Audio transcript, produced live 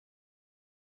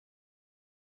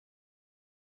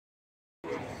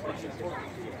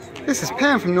This is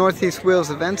Pam from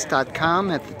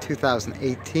NortheastWheelsEvents.com at the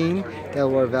 2018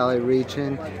 Delaware Valley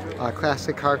Region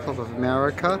Classic Car Club of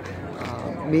America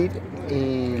meet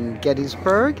in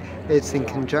Gettysburg. It's in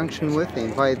conjunction with, they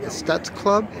invited the Stutz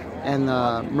Club and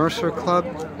the Mercer Club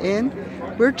in.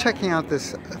 We're checking out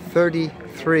this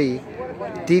 33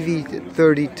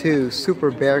 DV32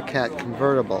 Super Bearcat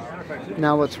convertible.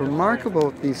 Now what's remarkable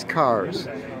with these cars,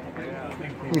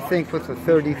 you think with the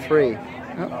 33,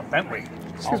 Bentley.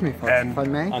 excuse me, if I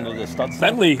may. Under the Stutz.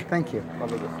 Bentley. Thank you.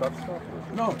 Under the Stutz stuff?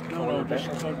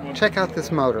 No. Check out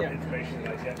this motor.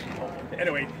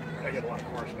 Anyway, I get a lot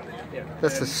more stuff.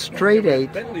 That's a straight 8,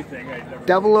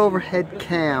 double overhead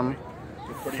cam,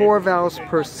 4 valves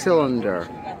per cylinder,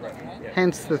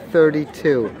 hence the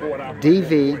 32.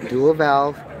 DV, dual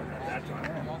valve.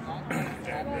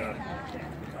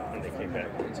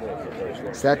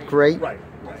 Is that great?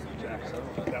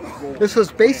 This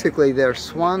was basically their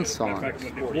swan song.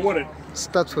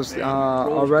 Stutz was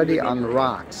already on the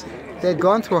rocks. They had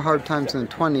gone through hard times in the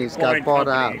 20s, got bought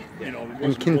out,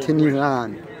 and continued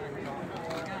on.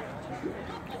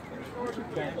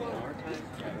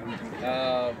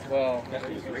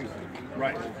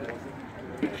 Right.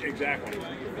 Exactly.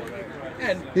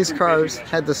 These cars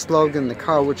had the slogan, "The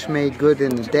car which made good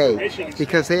in the day,"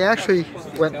 because they actually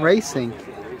went racing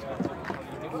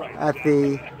at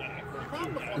the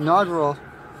inaugural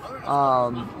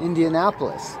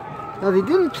Indianapolis. Now they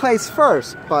didn't place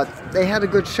first, but they had a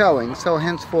good showing, so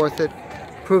henceforth it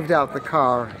proved out the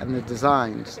car and the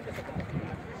designs.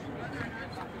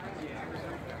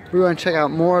 We're going to check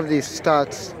out more of these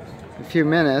Stutz in a few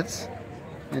minutes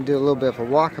and do a little bit of a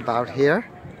walkabout here.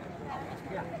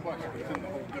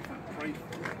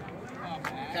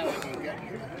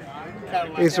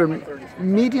 These are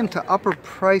medium to upper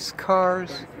price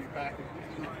cars.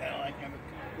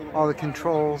 All the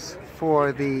controls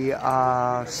for the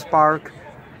spark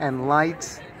and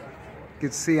lights you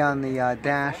can see on the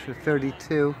dash of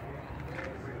 32.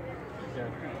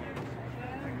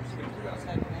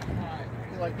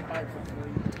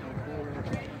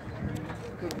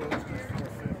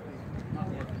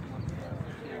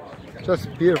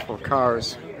 Just beautiful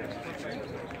cars.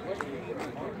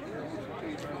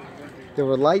 They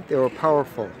were light, they were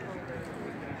powerful.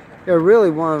 They were really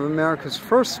one of America's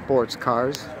first sports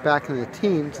cars back in the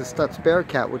teens, the Stutz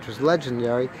Bearcat, which was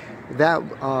legendary. That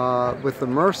with the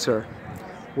Mercer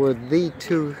were the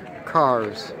two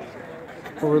cars.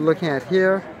 What we're looking at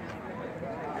here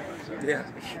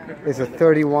is a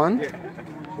 31.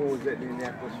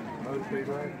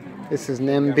 This is an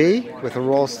MB with a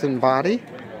Rolston body.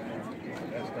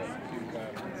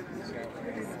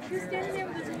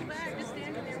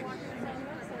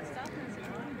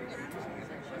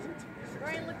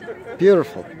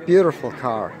 Beautiful, beautiful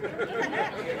car.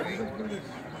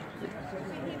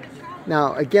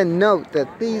 Now, again, note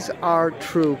that these are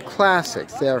true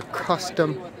classics. They are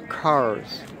custom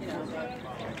cars.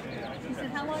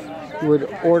 You would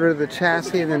order the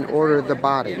chassis and then order the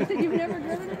body.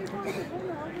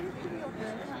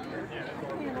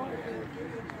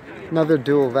 Another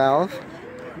dual valve.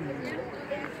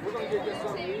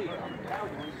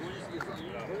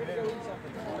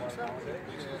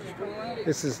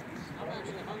 This is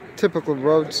typical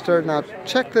Roadster. Now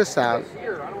check this out.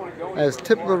 As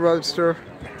typical Roadster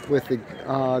with the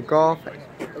Golf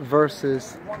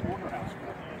versus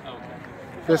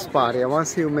this body. I want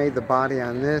to see who made the body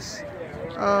on this.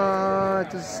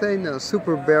 Does it say no?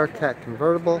 Super Bearcat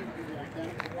convertible.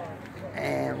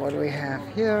 And what do we have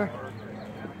here?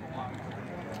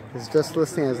 It's just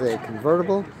listing as a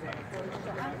convertible.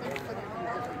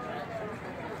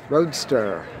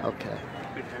 Roadster. Okay.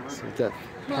 So we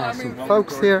got some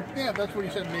folks here. Yeah, that's what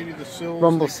he said. Maybe the sills.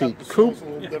 Rumble seat coupe. A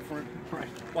little different.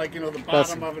 Like, you know, the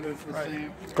bottom of it is the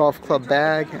same. Golf club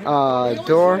bag.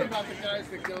 Door.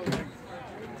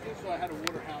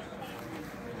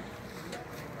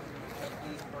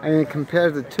 I'm going to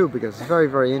compare the two because it's very,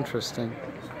 very interesting.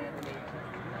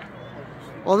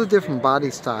 All the different body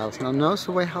styles. Now notice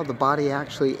the way how the body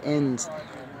actually ends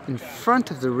in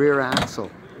front of the rear axle.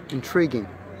 Intriguing.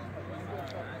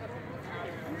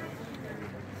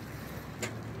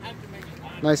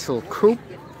 Nice little coupe.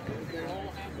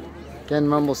 Again,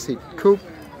 rumble seat coupe.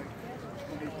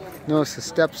 Notice the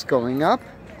steps going up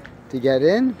to get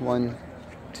in. 1,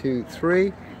 2,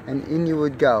 3, and in you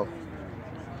would go.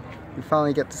 You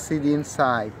finally get to see the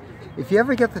inside. If you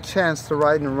ever get the chance to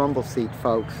ride in a rumble seat,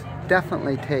 folks,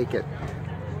 definitely take it.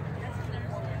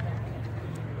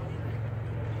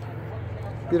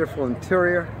 Beautiful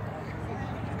interior.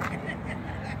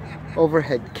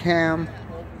 Overhead cam.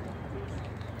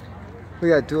 We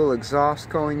got dual exhaust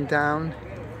going down.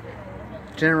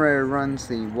 Generator runs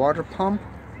the water pump.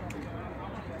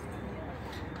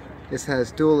 This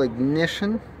has dual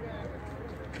ignition.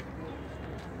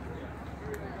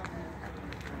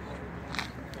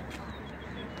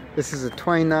 This is a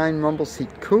 29 rumble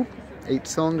seat coupe,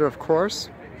 8-cylinder of course.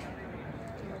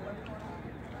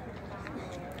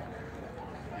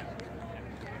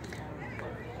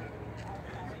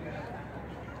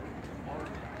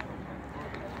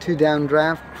 Two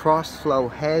downdraft cross flow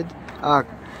head.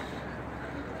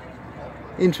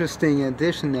 Interesting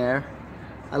addition there.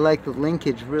 I like the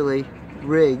linkage, really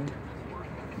rigged,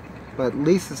 but at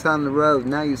least it's on the road.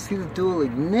 Now you see the dual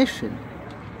ignition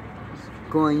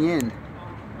going in.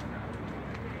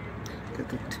 Got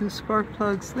the two spark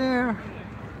plugs there.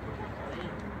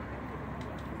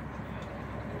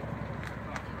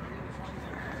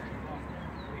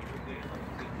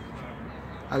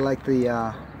 I like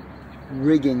the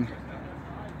rigging.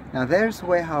 Now there's the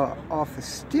way how off the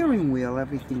steering wheel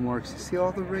everything works. You see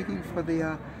all the rigging for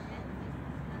the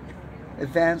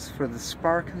advance for the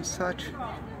spark and such.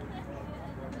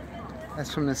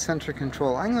 That's from the center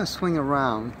control. I'm going to swing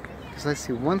around because I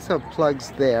see one set of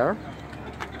plugs there.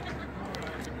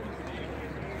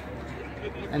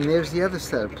 And there's the other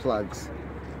set of plugs.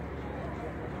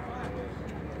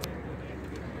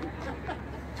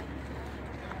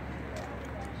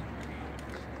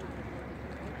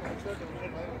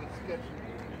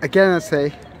 Again, it's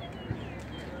a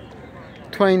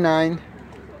 29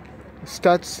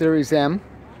 Stutz Series M.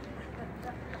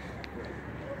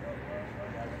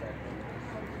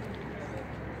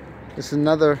 This is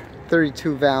another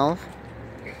 32 valve.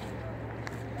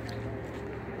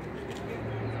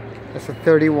 That's a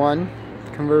 31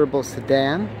 convertible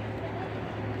sedan.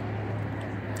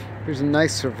 Here's a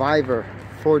nice Survivor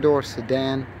 4-door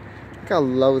sedan. Look how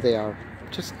low they are.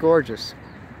 Just gorgeous.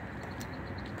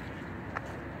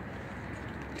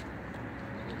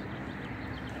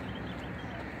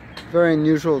 Very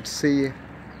unusual to see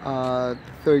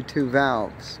 32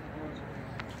 valves,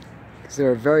 because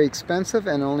they're very expensive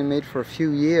and only made for a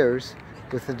few years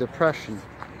with the Depression.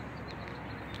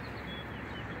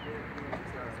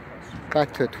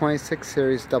 Back to a 26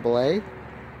 Series AA.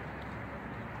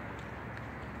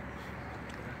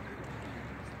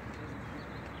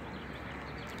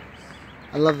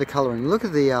 I love the coloring. Look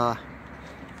at the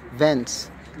vents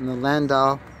and the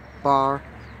Landau bar.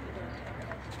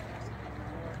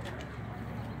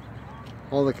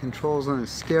 All the controls on the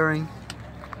steering.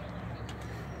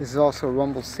 This is also a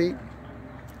rumble seat.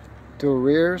 Dual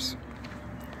rears.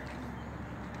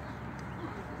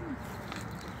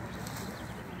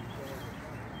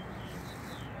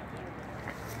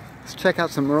 Let's check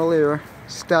out some earlier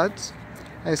Stutz.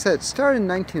 As I said, it started in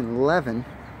 1911,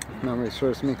 if memory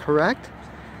serves me correct.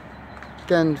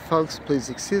 Again, folks, please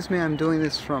excuse me, I'm doing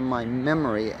this from my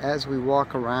memory as we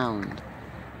walk around.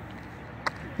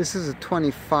 This is a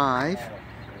 25.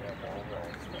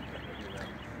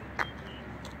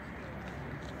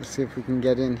 Let's see if we can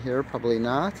get in here. Probably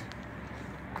not.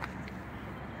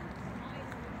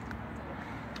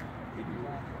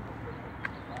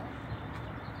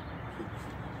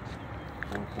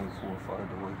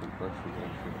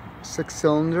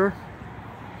 Six-cylinder,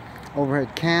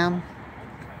 overhead cam.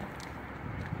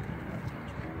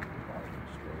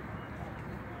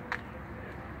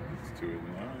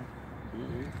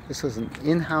 This was an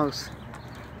in-house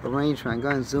arrangement. I'm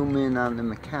going to zoom in on the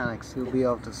mechanics. You'll be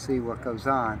able to see what goes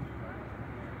on.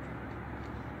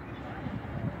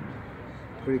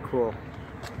 Pretty cool.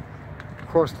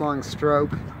 Course long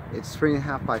stroke. It's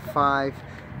 3.5 by 5,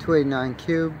 289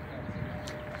 cube.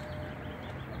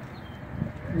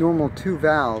 Normal 2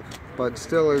 valve, but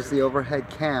still is the overhead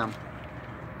cam.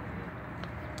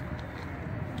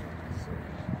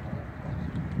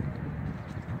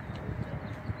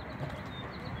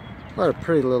 What a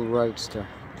pretty little roadster.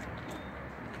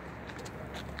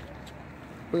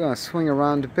 We're going to swing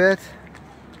around a bit.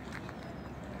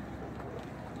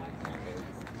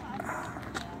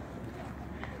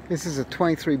 This is a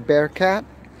 23 Bearcat.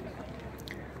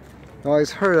 I've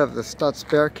always heard of the Stutz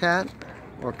Bearcat.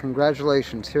 Well,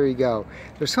 congratulations, here you go.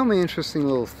 There's so many interesting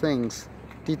little things,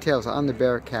 details on the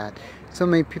Bearcat. So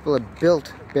many people have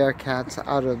built Bearcats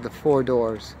out of the 4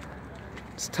 doors.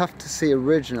 It's tough to see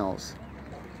originals,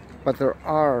 but there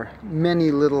are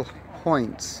many little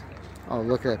points. Oh,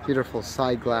 look at that beautiful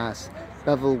side glass,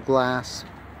 bevel glass.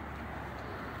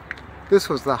 This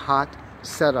was the hot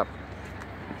setup.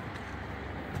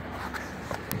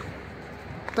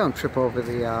 Don't trip over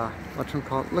the,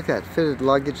 whatchamacallit. Look at that, fitted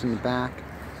luggage in the back.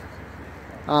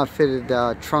 Fitted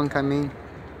trunk, I mean.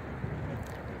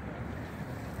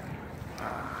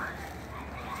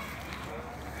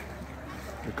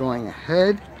 We're going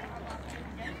ahead.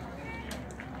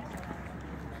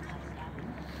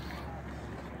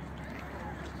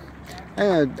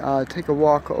 And take a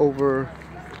walk over.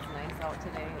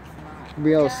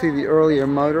 Be able to see the earlier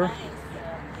motor.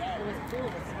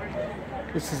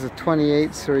 This is a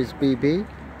 28 Series BB.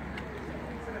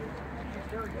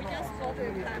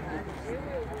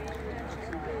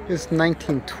 This is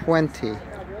 1920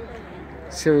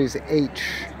 Series H.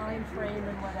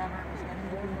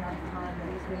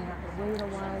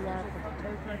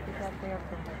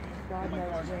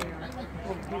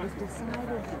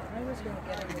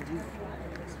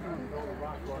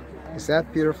 Is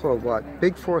that beautiful or what?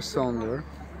 Big 4-cylinder.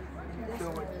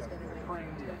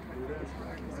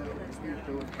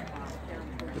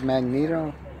 The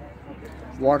magneto,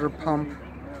 water pump,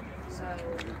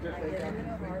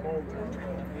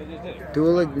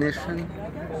 dual ignition.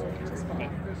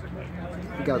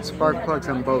 You got spark plugs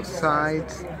on both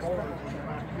sides.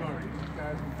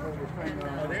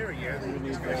 There he is.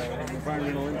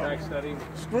 Environmental impact study.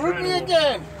 Screwed me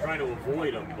again. Trying to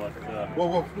avoid them, but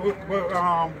Well,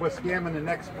 we're scamming the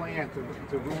next plan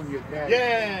to ruin your day.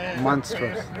 Yeah.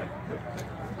 Monstrous.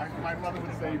 My mother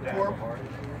would say, poor.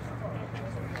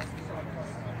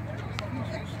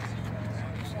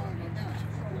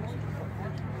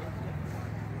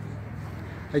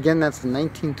 Again, that's the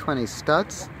 1920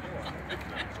 Stutz.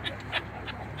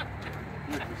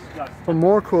 For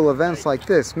more cool events like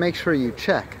this, make sure you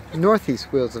check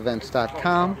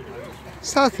northeastwheelsevents.com,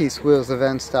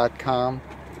 southeastwheelsevents.com,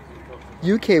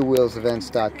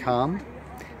 ukwheelsevents.com,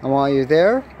 and while you're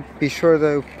there, be sure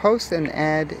to post and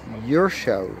add your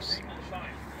shows.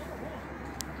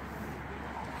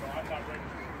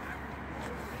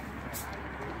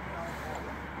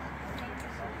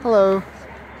 Hello.